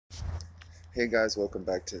Hey guys, welcome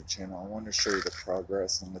back to the channel. I want to show you the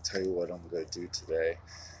progress. I'm going to tell you what I'm going to do today.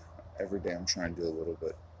 Every day I'm trying to do a little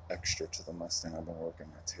bit extra to the Mustang. I've been working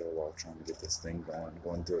my tail off trying to get this thing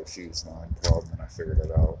going through a fuze line problem, and I figured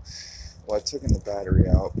it out. Well, I took the battery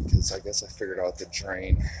out because I guess I figured out the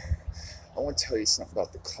drain. I want to tell you something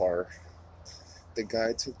about the car. The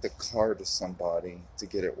guy took the car to somebody to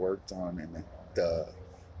get it worked on, and the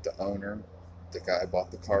owner, the guy I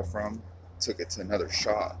bought the car from, took it to another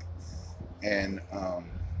shop. And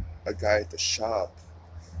a guy at the shop,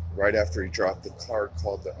 right after he dropped the car,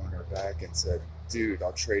 called the owner back and said, "Dude,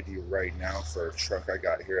 I'll trade you right now for a truck I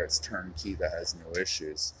got here that's turnkey that has no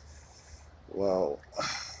issues." Well,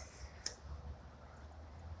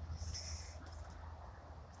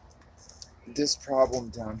 this problem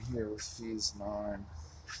down here with fuze 9,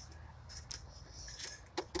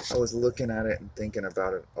 I was looking at it and thinking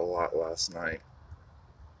about it a lot last night.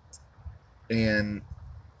 And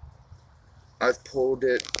I've pulled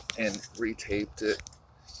it and retaped it,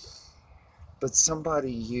 but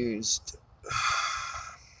somebody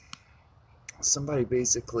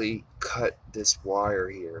basically cut this wire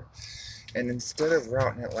here, and instead of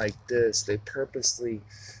routing it like this, they purposely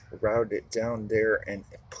routed it down there and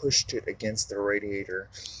pushed it against the radiator.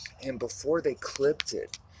 And before they clipped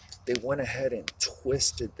it, they went ahead and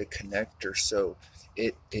twisted the connector so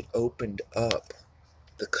it opened up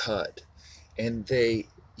the cut, and they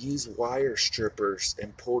used wire strippers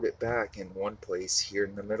and pulled it back in one place here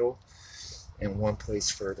in the middle and one place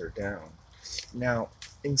further down. Now,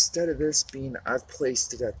 instead of this being, I've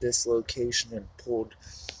placed it at this location and pulled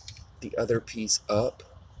the other piece up,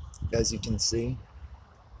 as you can see.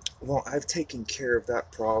 Well, I've taken care of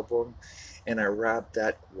that problem, and I wrapped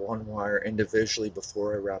that one wire individually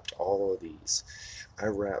before I wrapped all of these. I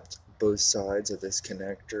wrapped both sides of this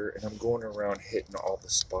connector, and I'm going around hitting all the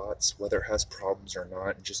spots, whether it has problems or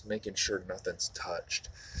not, and just making sure nothing's touched,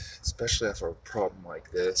 especially after a problem like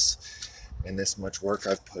this and this much work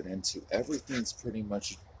I've put into. Everything's pretty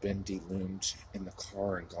much been deloomed in the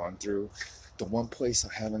car and gone through. The one place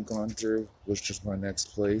I haven't gone through, which is my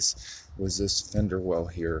next place, was this fender well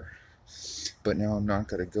here. But now I'm not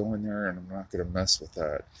going to go in there, and I'm not going to mess with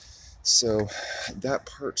that. So that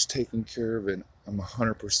part's taken care of, and I'm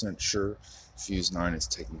 100% sure fuze 9 is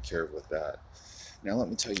taken care of with that. Now let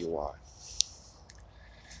me tell you why.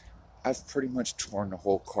 I've pretty much torn the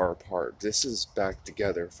whole car apart. This is back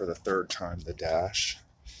together for the third time, the dash.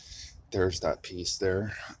 There's that piece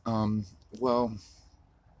there. Well,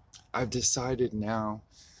 I've decided now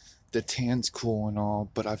the tan's cool and all,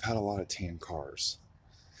 but I've had a lot of tan cars.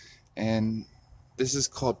 And this is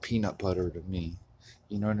called peanut butter to me.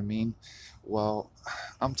 You know what I mean? Well,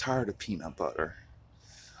 I'm tired of peanut butter.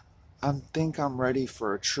 I think I'm ready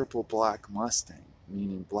for a triple black Mustang,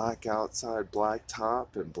 meaning black outside, black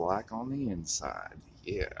top, and black on the inside.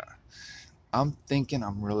 Yeah. I'm thinking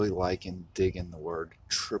I'm really digging the word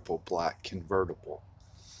triple black convertible.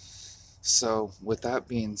 So, with that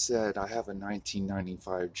being said, I have a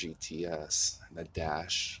 1995 GTS, and the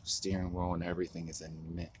dash, steering wheel, and everything is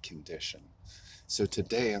in mint condition. So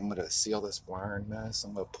today I'm going to see all this wiring mess.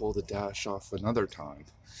 I'm going to pull the dash off another time.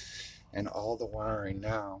 And all the wiring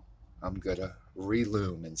now, I'm going to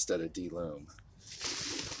relume instead of delume.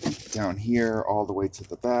 Down here, all the way to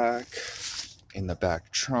the back, in the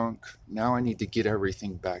back trunk. Now I need to get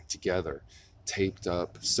everything back together, taped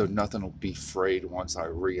up, so nothing will be frayed once I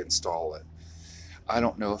reinstall it. I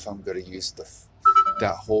don't know if I'm going to use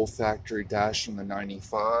that whole factory dash from the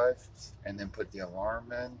 95 and then put the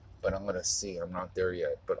alarm in, but I'm going to see. I'm not there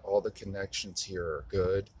yet, but all the connections here are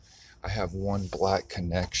good. I have one black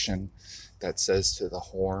connection that says to the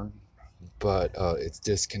horn, but it's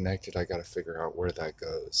disconnected. I got to figure out where that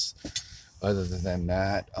goes. Other than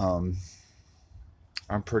that, I'm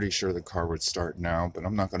pretty sure the car would start now, but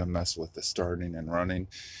I'm not going to mess with the starting and running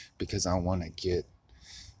because I want to get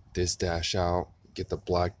this dash out, get the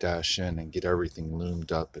black dash in, and get everything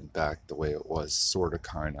loomed up and back the way it was, sort of,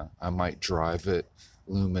 kind of. I might drive it,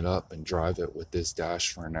 loom it up, and drive it with this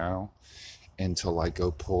dash for now until I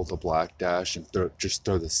go pull the black dash and just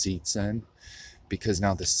throw the seats in, because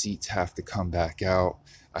now the seats have to come back out.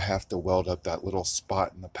 I have to weld up that little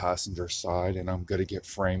spot in the passenger side, and I'm going to get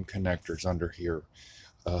frame connectors under here.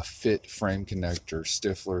 Fit frame connectors.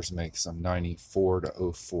 Stifler's makes them 94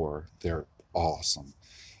 to 04. They're awesome.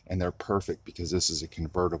 And they're perfect because this is a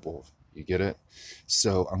convertible. You get it?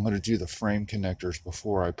 So I'm going to do the frame connectors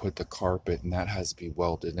before I put the carpet, and that has to be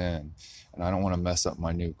welded in. And I don't want to mess up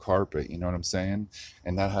my new carpet, you know what I'm saying?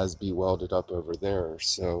 And that has to be welded up over there.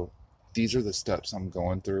 So these are the steps I'm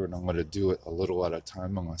going through, and I'm going to do it a little at a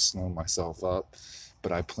time. I'm going to slow myself up,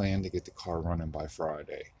 but I plan to get the car running by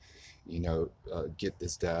Friday. get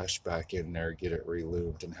this dash back in there, get it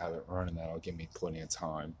relubed, and have it running. That'll give me plenty of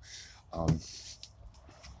time.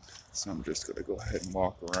 So I'm just gonna go ahead and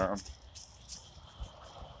walk around.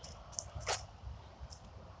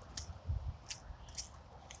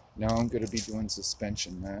 Now I'm gonna be doing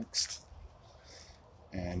suspension next,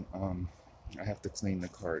 and I have to clean the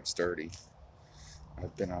car. It's dirty.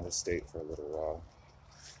 I've been out of state for a little while,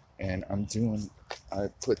 and I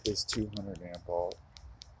put this 200 amp